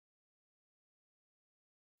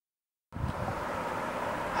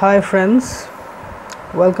Hi friends,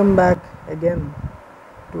 welcome back again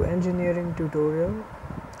to engineering tutorial.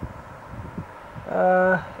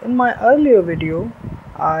 In my earlier video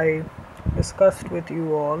I discussed with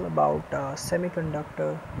you all about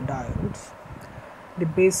semiconductor diodes, the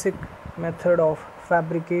basic method of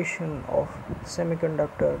fabrication of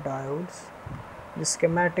semiconductor diodes, the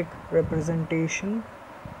schematic representation,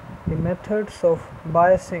 the methods of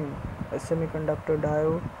biasing a semiconductor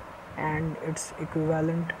diode and its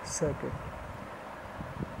equivalent circuit.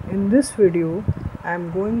 In this video I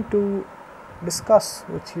am going to discuss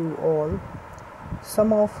with you all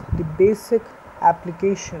some of the basic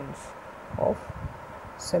applications of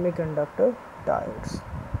semiconductor diodes.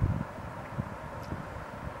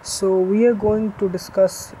 So we are going to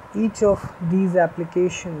discuss each of these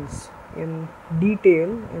applications in detail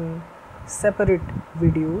in separate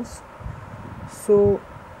videos. So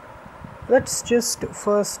let's just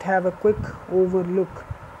first have a quick overlook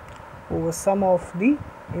over some of the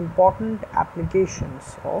important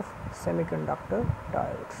applications of semiconductor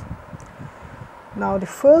diodes. Now the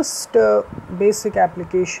first basic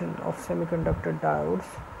application of semiconductor diodes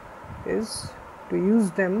is to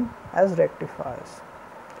use them as rectifiers.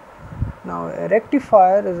 Now a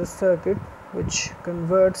rectifier is a circuit which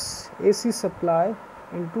converts AC supply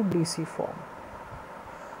into DC form.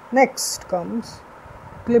 Next comes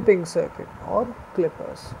clipping circuit or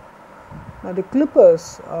clippers. Now the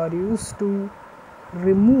clippers are used to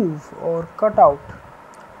remove or cut out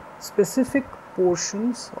specific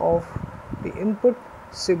portions of the input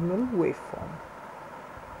signal waveform.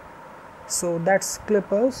 So that's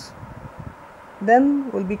clippers.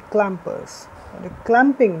 Then will be clampers. Now, the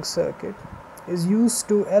clamping circuit is used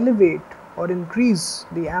to elevate or increase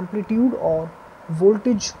the amplitude or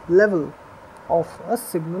voltage level of a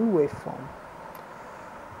signal waveform.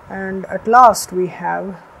 And at last we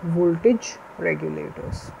have voltage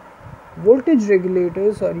regulators. Voltage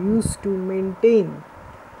regulators are used to maintain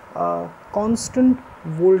a constant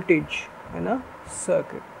voltage in a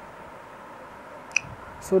circuit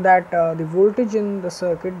so that the voltage in the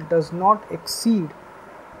circuit does not exceed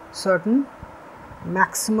certain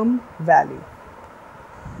maximum value.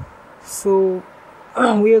 So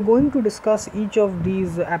we are going to discuss each of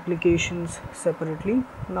these applications separately.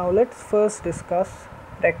 Now let's first discuss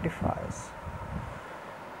rectifiers.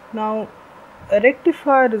 Now a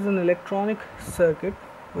rectifier is an electronic circuit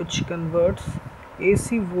which converts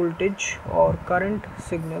AC voltage or current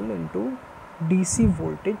signal into DC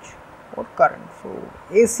voltage or current. So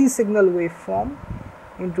AC signal waveform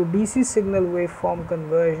into DC signal waveform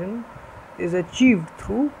conversion is achieved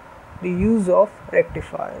through the use of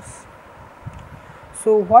rectifiers.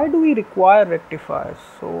 So why do we require rectifiers?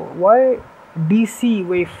 So why DC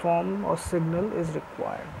waveform or signal is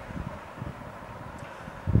required?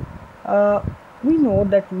 We know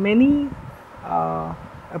that many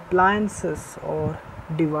appliances or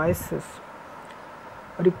devices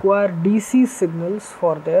require DC signals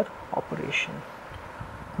for their operation,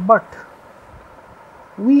 but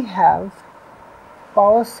we have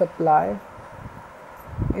power supply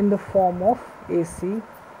in the form of AC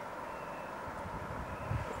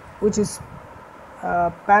which is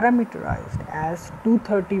parameterized as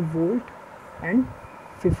 230 volt and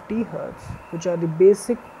 50 hertz, which are the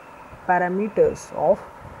basic parameters of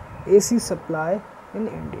AC supply in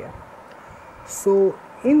India. So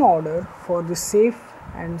in order for the safe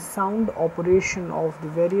and sound operation of the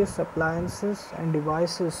various appliances and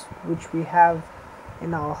devices which we have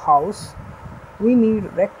in our house, we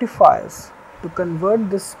need rectifiers to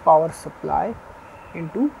convert this power supply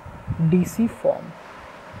into DC form,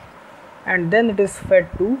 and then it is fed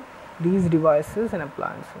to these devices and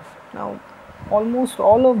appliances. Now almost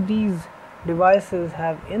all of these devices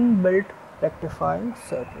have inbuilt rectifying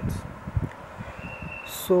circuits.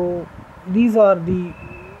 So these are the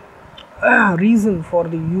reason for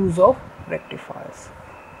the use of rectifiers.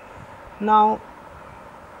 Now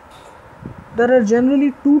there are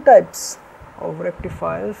generally two types of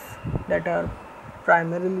rectifiers that are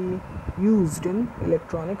primarily used in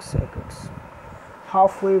electronic circuits: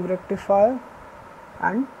 half wave rectifier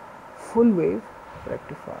and full wave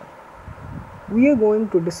rectifier. We are going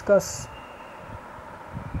to discuss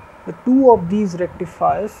the two of these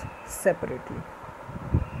rectifiers separately.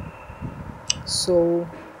 So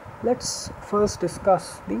let's first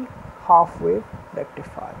discuss the half wave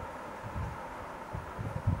rectifier.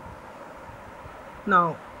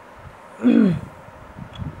 Now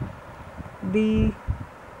the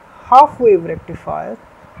half wave rectifier,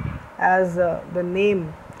 as the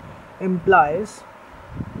name implies,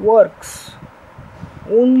 works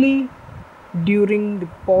only during the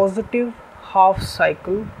positive half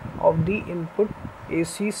cycle of the input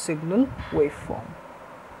AC signal waveform,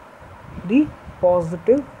 the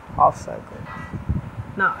positive half cycle.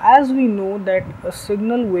 Now, as we know that a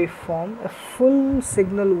signal waveform, a full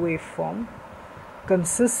signal waveform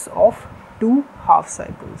consists of two half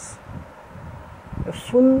cycles. A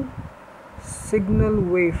full signal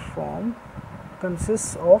waveform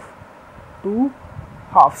consists of two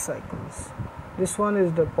half cycles. This one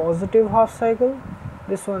is the positive half cycle,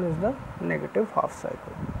 this one is the negative half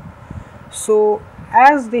cycle. So,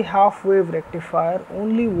 as the half wave rectifier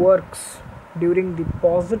only works during the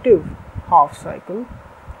positive half cycle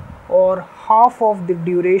or half of the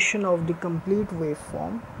duration of the complete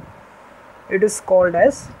waveform, it is called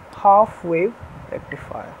as half wave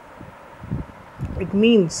rectifier. It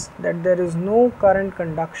means that there is no current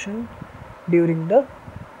conduction during the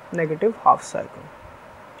negative half cycle,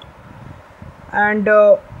 and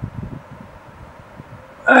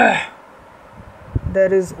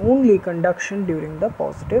there is only conduction during the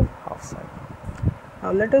positive half cycle.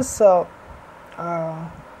 Now let us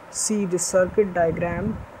see the circuit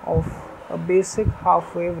diagram of a basic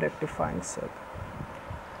half wave rectifying circuit.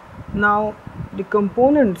 Now the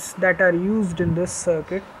components that are used in this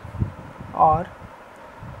circuit are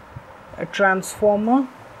a transformer,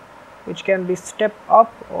 which can be step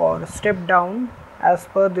up or step down as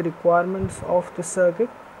per the requirements of the circuit,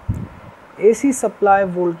 AC supply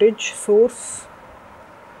voltage source,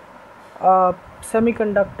 a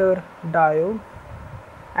semiconductor diode,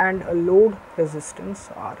 and a load resistance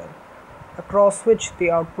RL, across which the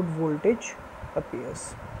output voltage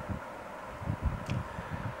appears.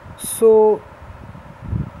 So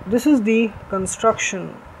this is the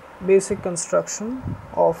construction, basic construction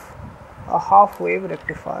of a half wave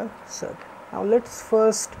rectifier circuit. Now let us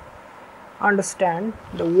first understand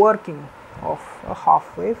the working of a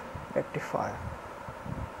half wave rectifier.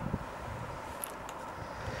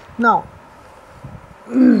 Now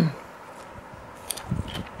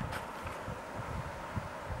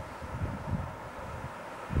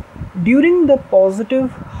during the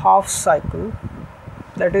positive half cycle,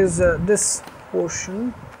 that is this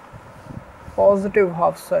portion, positive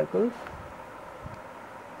half cycle,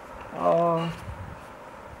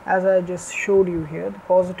 as I just showed you here, the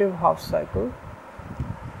positive half cycle,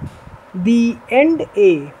 the end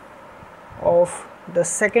A of the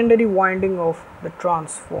secondary winding of the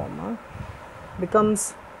transformer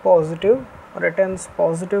becomes positive or attains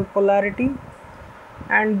positive polarity,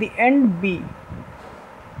 and the end B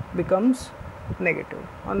becomes negative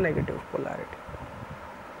or negative polarity,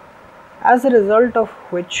 as a result of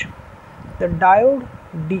which the diode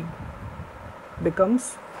D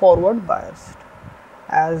becomes forward biased,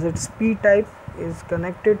 as its P type is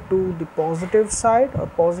connected to the positive side or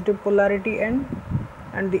positive polarity end,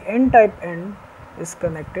 and the N type end is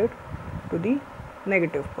connected to the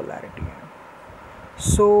negative polarity end.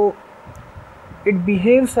 So it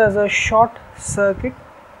behaves as a short circuit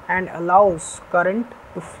and allows current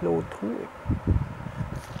to flow through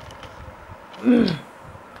it.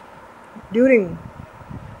 During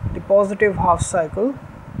the positive half cycle,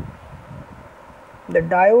 the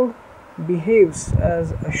diode behaves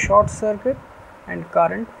as a short circuit and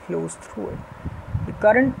current flows through it. The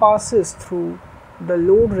current passes through the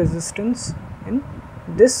load resistance in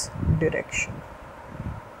this direction,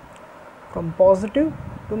 from positive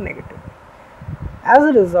to negative. As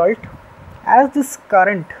a result, as this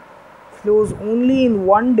current flows only in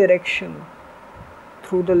one direction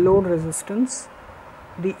through the load resistance,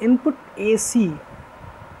 the input AC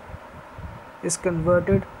is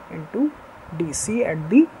converted into DC at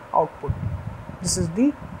the output. This is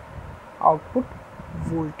the output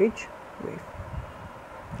voltage wave.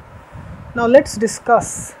 Now let us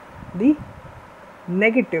discuss the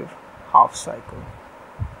negative half cycle.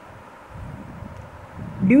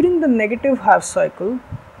 During the negative half cycle,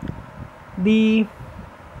 the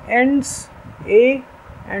ends A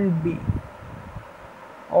and B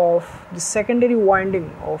of the secondary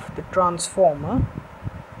winding of the transformer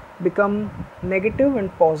become negative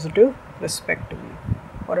and positive respectively,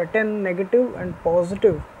 or attain negative and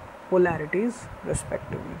positive polarities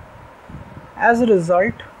respectively. As a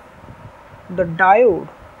result, the diode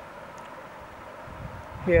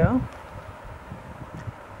here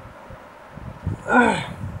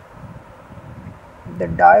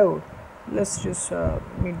let's just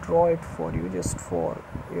let me draw it for you just for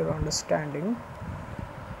your understanding.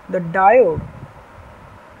 The diode,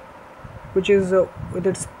 which is with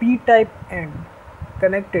its p-type end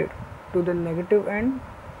connected to the negative end,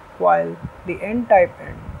 while the n-type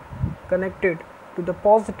end connected to the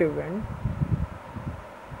positive end,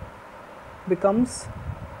 becomes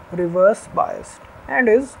reverse biased and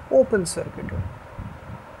is open circuited.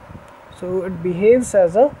 So it behaves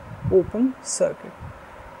as a open circuit.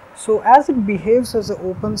 So as it behaves as an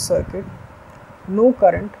open circuit, no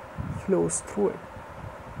current flows through it,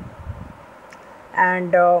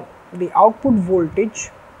 and the output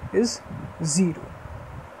voltage is 0.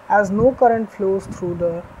 As no current flows through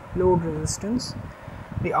the load resistance,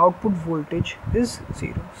 the output voltage is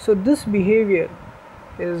 0. So this behavior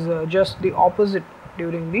is just the opposite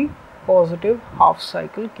during the positive half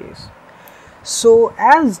cycle case. So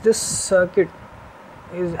as this circuit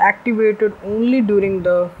is activated only during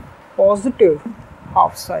the positive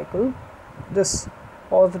half cycle, this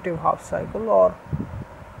positive half cycle, or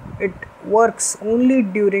it works only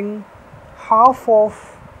during half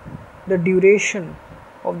of the duration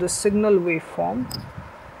of the signal waveform,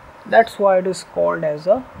 that's why it is called as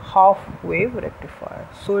a half wave rectifier.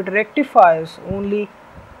 So it rectifies only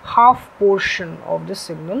half portion of the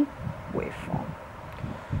signal waveform.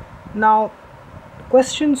 Now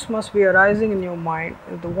questions must be arising in your mind,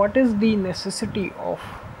 what is the necessity of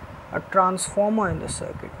a transformer in the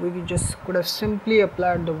circuit? We just could have simply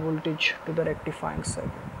applied the voltage to the rectifying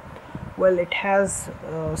circuit. Well, it has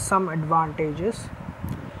some advantages.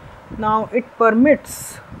 Now it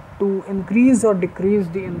permits to increase or decrease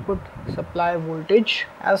the input supply voltage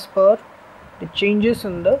as per the changes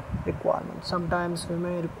in the requirement. Sometimes we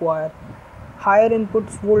may require higher input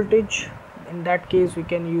voltage. In that case we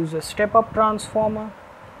can use a step up transformer.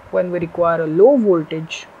 When we require a low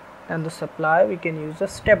voltage than the supply, we can use a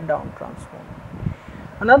step down transformer.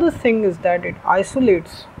 Another thing is that it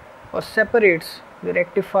isolates or separates the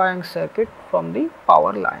rectifying circuit from the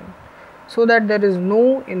power line, so that there is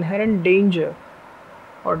no inherent danger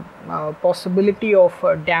or possibility of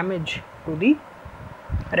damage to the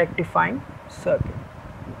rectifying circuit.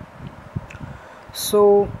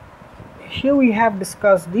 So here we have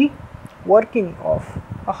discussed the working of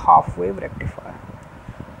a half wave rectifier.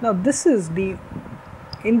 Now this is the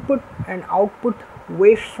input and output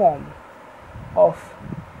waveform of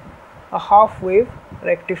a half wave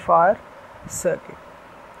rectifier circuit.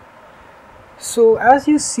 So as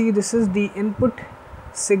you see, this is the input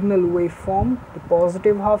signal waveform, the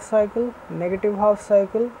positive half cycle, negative half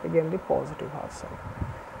cycle, again the positive half cycle.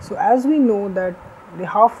 So as we know that the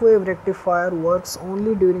half wave rectifier works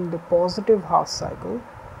only during the positive half cycle,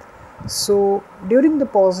 so during the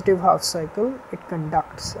positive half cycle it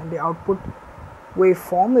conducts, and the output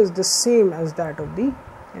waveform is the same as that of the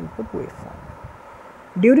input waveform.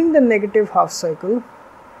 During the negative half cycle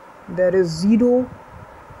there is zero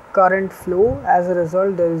current flow, as a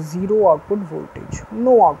result there is zero output voltage,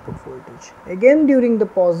 no output voltage. Again during the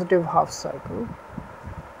positive half cycle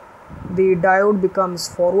the diode becomes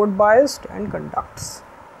forward biased and conducts,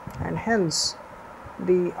 and hence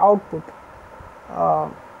the output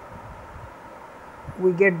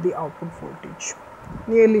we get the output voltage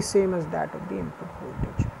nearly same as that of the input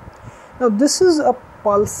voltage. Now this is a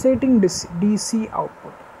pulsating DC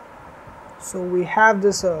output. So we have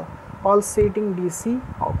this pulsating DC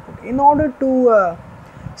output. In order to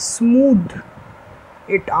smooth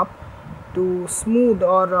it up, to smooth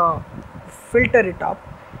or filter it up,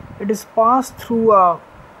 it is passed through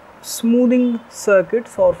smoothing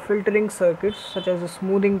circuits or filtering circuits such as a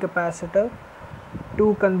smoothing capacitor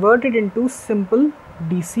to convert it into simple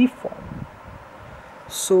DC form.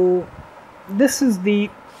 So this is the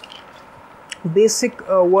basic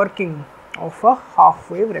working of a half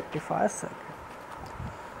wave rectifier circuit.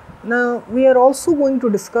 Now we are also going to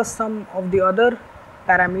discuss some of the other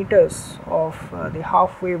parameters of the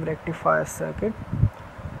half wave rectifier circuit,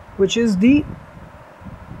 which is the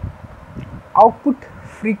output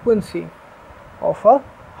frequency of a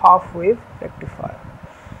half wave rectifier.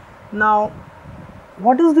 Now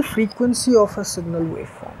what is the frequency of a signal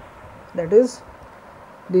waveform? That is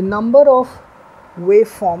the number of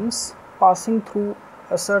waveforms passing through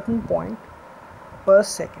a certain point per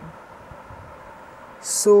second.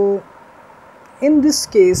 So in this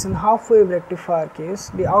case, in half wave rectifier case,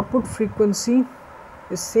 the output frequency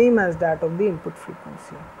is same as that of the input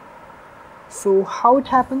frequency. So how it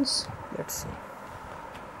happens? Let's see.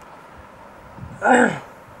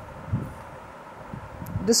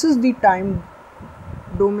 This is the time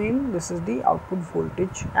domain, this is the output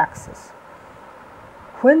voltage axis.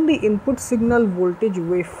 When the input signal voltage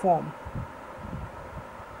waveform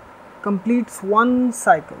completes one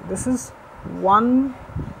cycle, this is one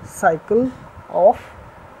cycle of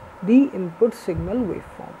the input signal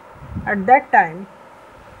waveform. At that time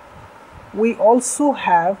we also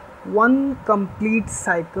have one complete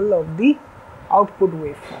cycle of the output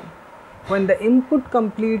waveform. When the input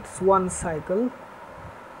completes one cycle,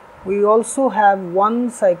 we also have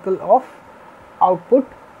one cycle of output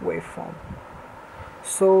waveform.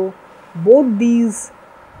 So both these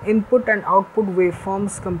input and output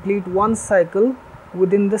waveforms complete one cycle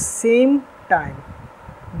within the same time.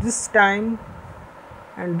 This time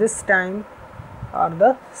and this time are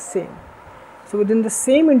the same. So within the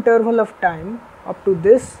same interval of time, up to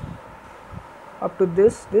this,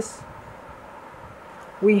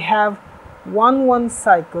 we have 1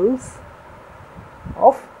 cycles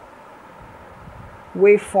of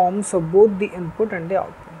waveforms of both the input and the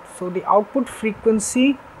output. So the output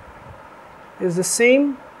frequency is the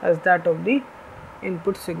same as that of the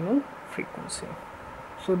input signal frequency.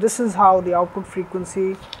 So this is how the output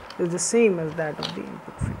frequency is the same as that of the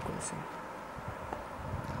input frequency.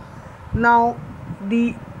 Now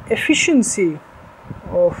the efficiency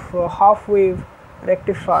of a half wave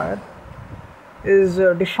rectifier is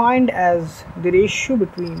defined as the ratio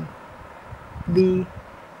between the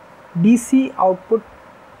DC output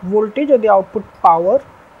voltage or the output power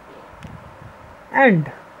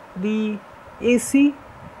and the AC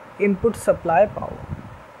input supply power.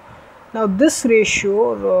 Now this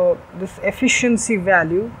ratio, this efficiency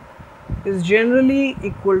value is generally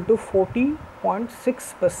equal to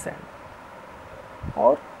 40.6%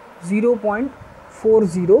 or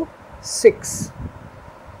 0.406.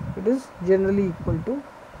 It is generally equal to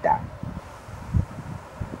that.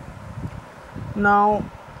 Now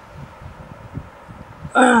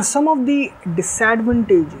some of the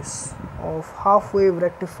disadvantages of half wave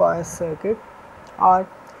rectifier circuit are,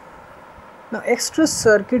 now extra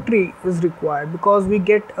circuitry is required because we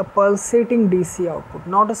get a pulsating DC output,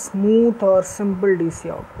 not a smooth or simple DC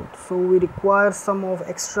output. So we require some of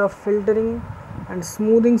extra filtering and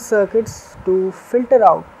smoothing circuits to filter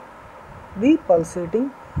out the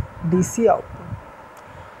pulsating DC output.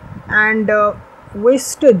 And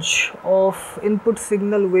wastage of input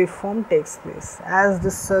signal waveform takes place as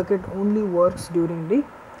this circuit only works during the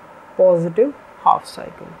positive half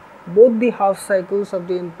cycle. Both the half cycles of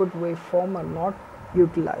the input waveform are not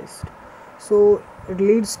utilized, so it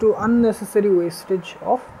leads to unnecessary wastage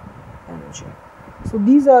of energy. So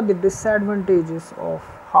these are the disadvantages of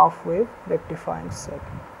half wave rectifying circuit.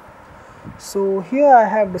 So here I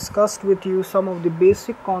have discussed with you some of the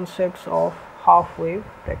basic concepts of half wave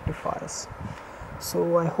rectifiers.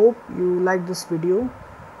 So I hope you like this video.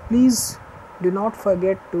 Please do not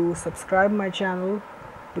forget to subscribe my channel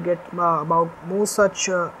to get about more such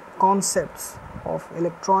concepts of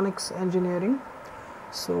electronics engineering.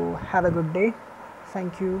 So have a good day.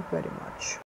 Thank you very much.